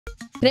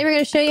Today we're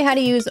going to show you how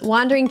to use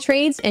wandering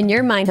trades in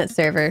your Minehut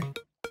server.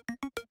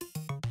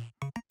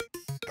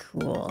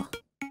 Cool.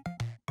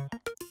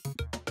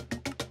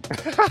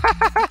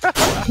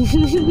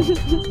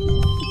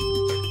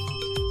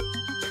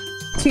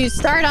 To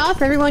start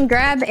off, everyone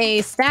grab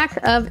a stack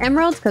of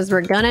emeralds because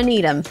we're gonna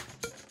need them.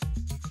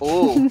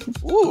 Ooh,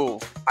 ooh!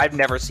 I've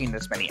never seen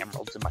this many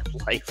emeralds in my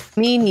life.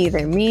 Me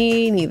neither.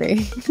 Me neither.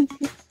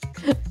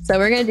 So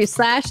we're gonna do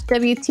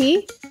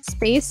 /WT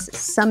space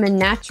summon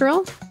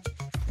natural.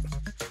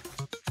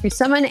 You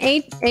summon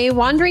a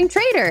wandering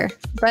trader,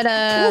 but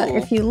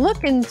if you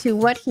look into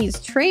what he's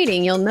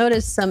trading, you'll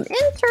notice some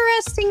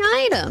interesting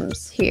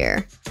items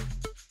here.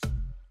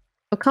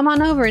 So come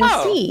on over and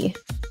see.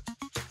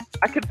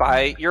 I could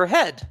buy your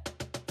head.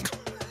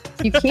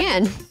 You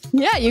can.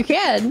 Yeah, you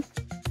can.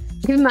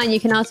 Keep in mind, you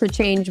can also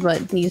change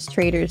what these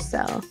traders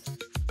sell.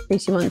 In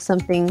case you want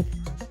something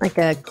like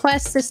a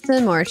quest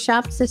system or a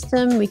shop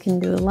system, we can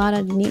do a lot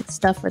of neat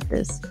stuff with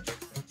this.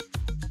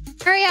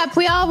 Hurry up,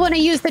 we all want to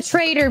use the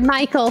trader,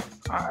 Michael.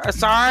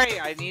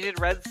 Sorry, I needed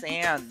red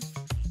sand.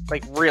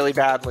 Like, really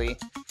badly.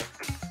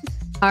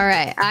 All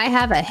right, I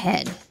have a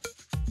head.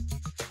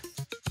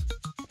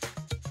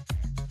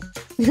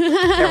 There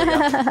we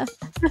go.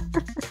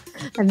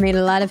 I've made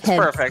a lot of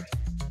heads. It's perfect.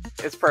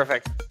 It's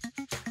perfect.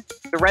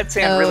 The red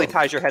sand really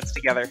ties your heads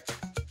together.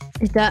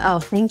 It does. Oh,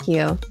 thank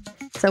you.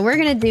 So we're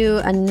going to do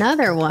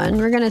another one.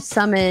 We're going to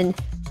summon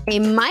a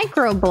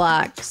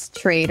microblocks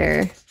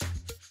trader.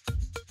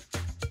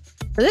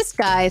 So this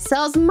guy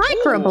sells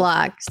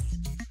microblocks.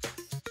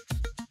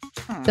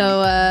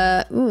 So,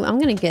 ooh, I'm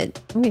gonna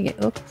get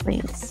oak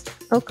planks.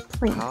 Oak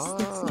planks.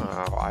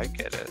 Oh, I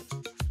get it.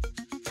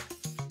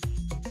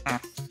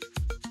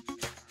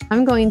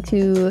 I'm going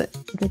to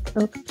get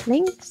oak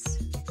planks.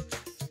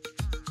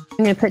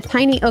 I'm gonna put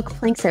tiny oak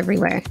planks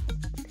everywhere.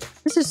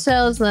 This just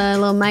sells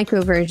little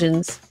micro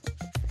versions.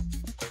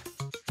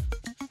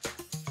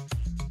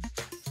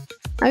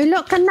 Oh,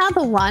 look,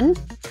 another one.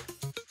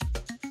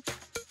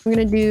 We're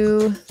gonna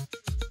do,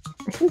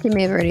 I think you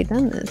may have already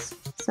done this.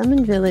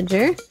 Summon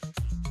villager.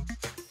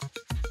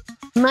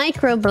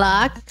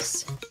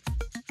 Microblocks.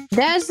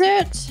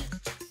 Desert.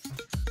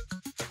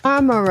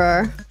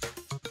 Armorer.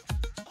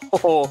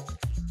 Oh.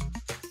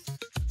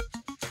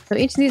 So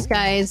each of these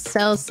guys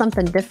sells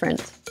something different.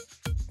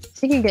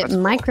 So you can get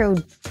micro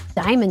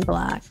diamond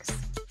blocks.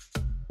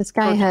 This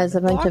guy has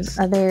a bunch of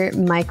other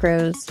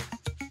micros.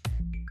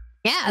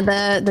 Yeah,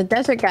 the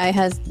desert guy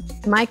has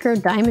micro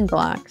diamond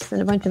blocks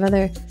and a bunch of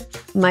other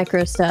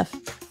micro stuff,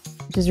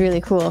 which is really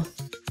cool.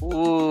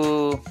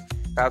 Ooh,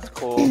 that's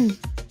cool. And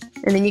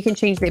then you can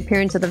change the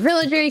appearance of the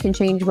villager. You can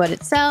change what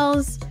it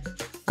sells.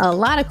 A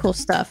lot of cool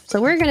stuff. So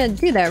we're going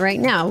to do that right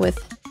now with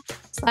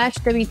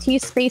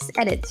 /WT space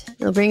edit.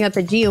 It'll bring up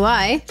a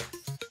GUI.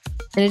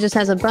 And it just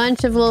has a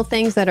bunch of little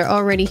things that are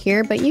already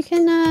here, but you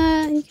can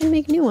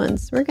make new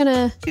ones. We're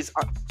gonna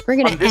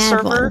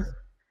add one.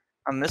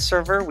 On this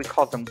server, we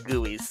call them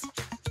GUIs.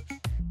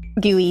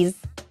 GUIs.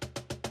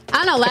 I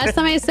don't know. Last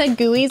time I said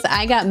GUIs,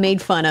 I got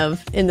made fun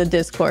of in the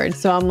Discord.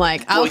 So I'm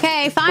like,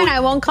 okay, fine.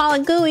 I won't call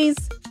it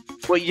GUIs.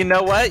 Well, you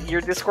know what?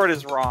 Your Discord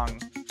is wrong.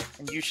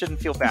 And you shouldn't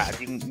feel bad.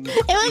 It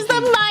was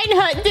the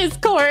Minehut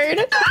Discord.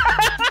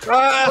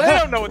 They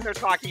don't know what they're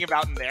talking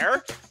about in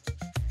there.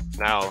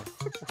 No.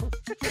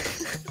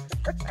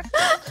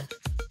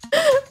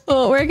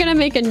 Well, we're going to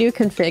make a new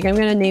config. I'm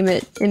going to name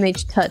it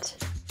MHTut.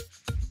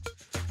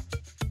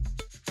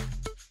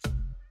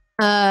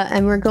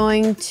 And we're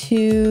going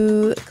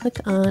to click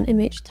on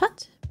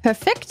MHTut.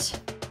 Perfect.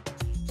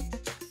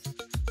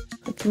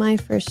 Click my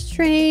first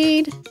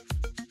trade.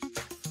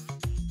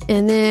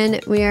 And then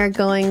we are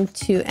going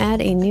to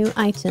add a new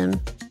item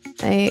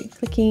by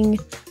clicking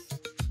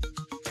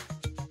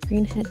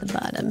green head at the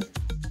bottom.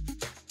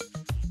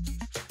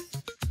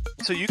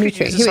 So you could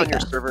use this on your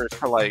server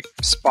to like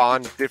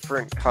spawn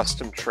different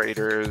custom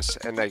traders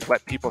and like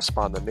let people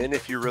spawn them in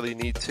if you really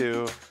need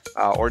to,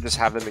 or just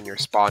have them in your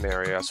spawn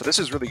area. So this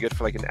is really good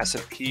for like an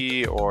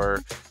SMP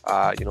or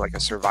like a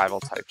survival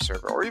type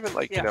server, or even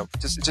like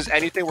just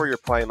anything where you're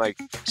playing like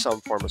some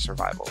form of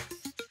survival.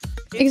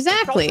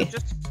 Exactly. It's also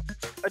just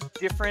a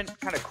different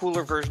kind of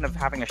cooler version of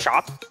having a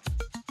shop.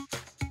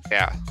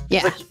 Yeah.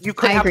 Yeah. Like you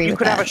could have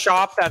a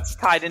shop that's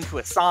tied into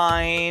a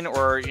sign,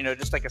 or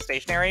just like a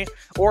stationary,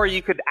 or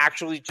you could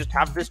actually just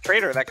have this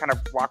trader that kind of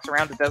walks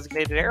around a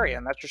designated area,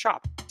 and that's your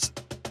shop.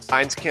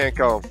 Signs can't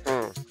go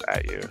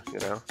at you,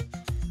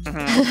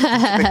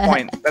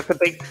 Mm-hmm. That's a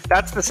big point.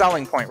 That's the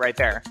selling point right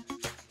there.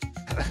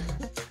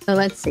 So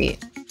let's see.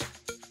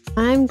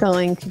 I'm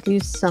going to do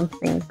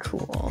something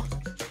cool.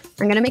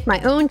 I'm going to make my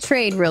own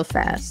trade real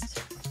fast.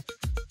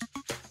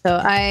 So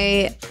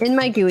in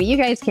my GUI, you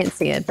guys can't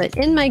see it, but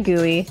in my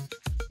GUI,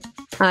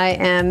 I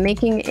am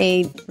making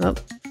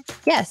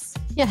yes.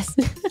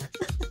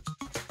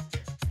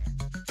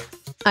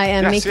 I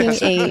am making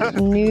a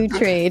new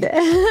trade.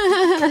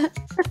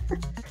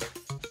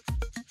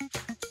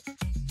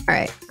 All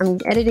right, I'm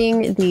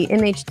editing the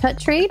MHTut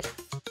trade.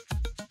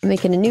 I'm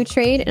making a new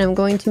trade, and I'm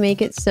going to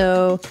make it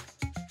so...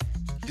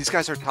 These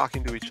guys are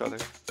talking to each other.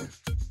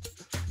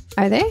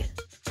 Are they?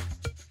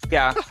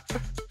 Yeah.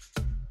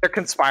 They're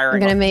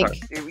conspiring. I'm gonna make.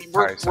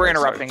 We're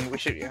interrupting. We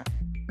should. Yeah.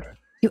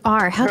 You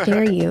are. How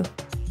dare you?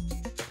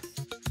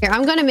 Here,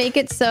 I'm gonna make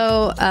it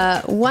so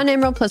 1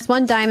 emerald plus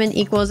 1 diamond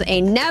equals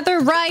a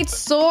netherite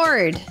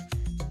sword.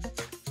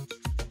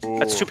 Ooh.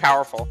 That's too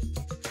powerful.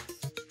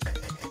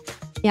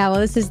 Yeah,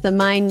 well, this is the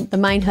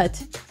Minehut.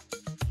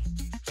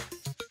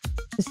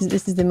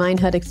 This is the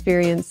Minehut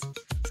experience.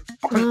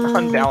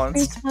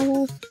 Unbalanced.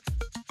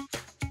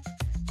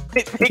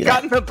 They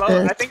got in the boat.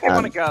 I think they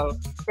want to go.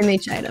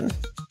 Image item.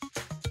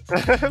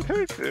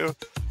 Me too.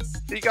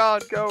 Be gone,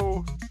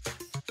 go.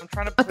 I'm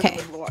trying to push them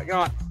into the water.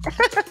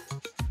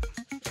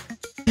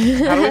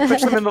 How do we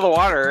push them into the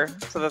water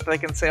so that they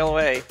can sail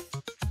away?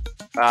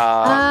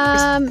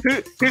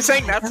 Who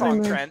sang that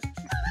song, Trent?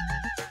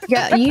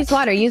 Yeah, use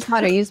water. Use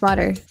water. Use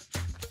water.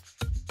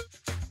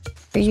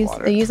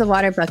 Use a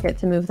water bucket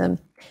to move them.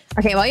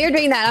 Okay, while you're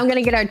doing that, I'm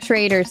gonna get our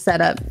trader set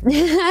up.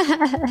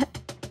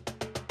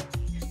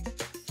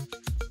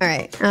 All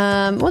right,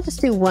 we'll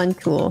just do 1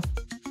 tool.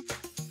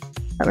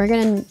 But we're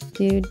gonna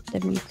do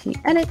WT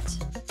edit.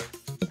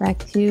 Go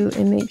back to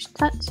image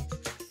tut.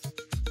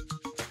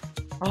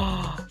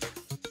 Oh.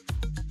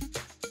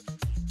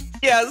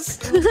 Yes.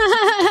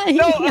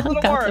 No,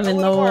 got them in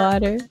the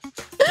water.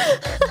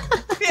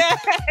 Yay!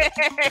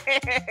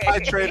 Hi,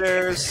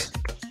 traders.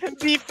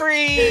 Be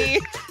free.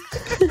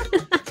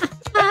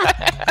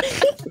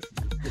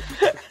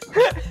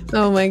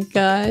 Oh my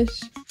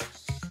gosh.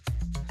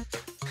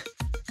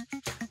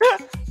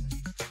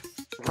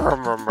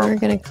 We're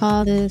gonna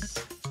call this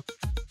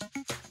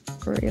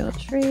Real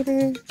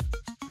Trader.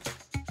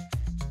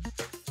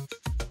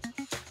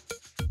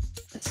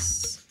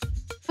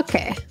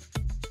 Okay.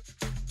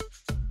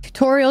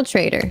 Tutorial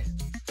Trader.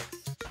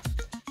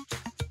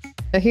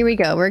 So here we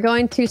go. We're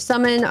going to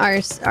summon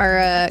our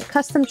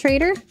custom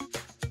trader.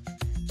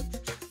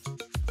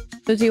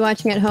 Those of you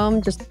watching at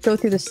home, just go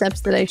through the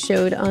steps that I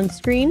showed on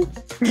screen.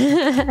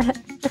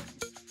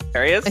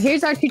 There he is. So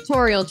here's our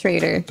tutorial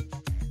trader.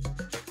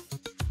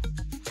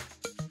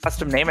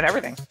 Custom name and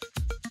everything.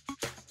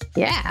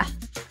 Yeah.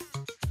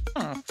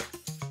 Hmm.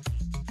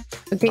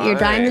 So get your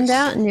diamond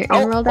out and your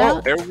emerald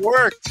out. It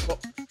worked.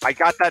 I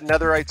got that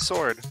netherite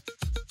sword.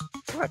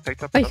 Ooh, I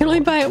picked up. But you can only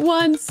buy it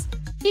once.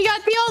 You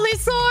got the only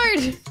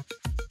sword.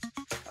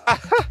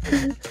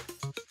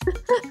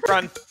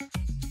 Run.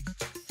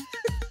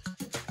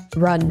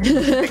 Run.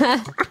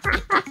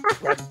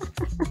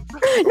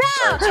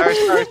 No! Sorry.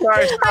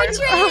 My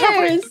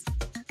traders!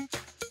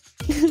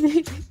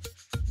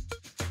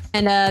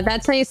 And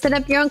that's how you set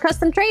up your own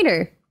custom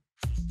trader.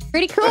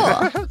 Pretty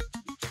cool.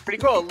 Pretty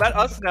cool. Let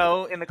us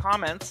know in the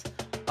comments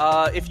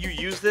if you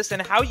use this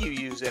and how you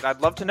use it.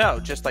 I'd love to know.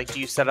 Just like, do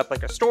you set up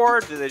like a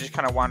store? Do they just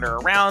kind of wander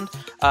around?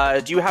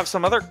 Do you have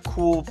some other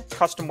cool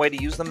custom way to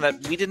use them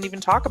that we didn't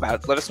even talk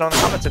about? Let us know in the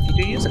comments if you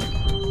do use it.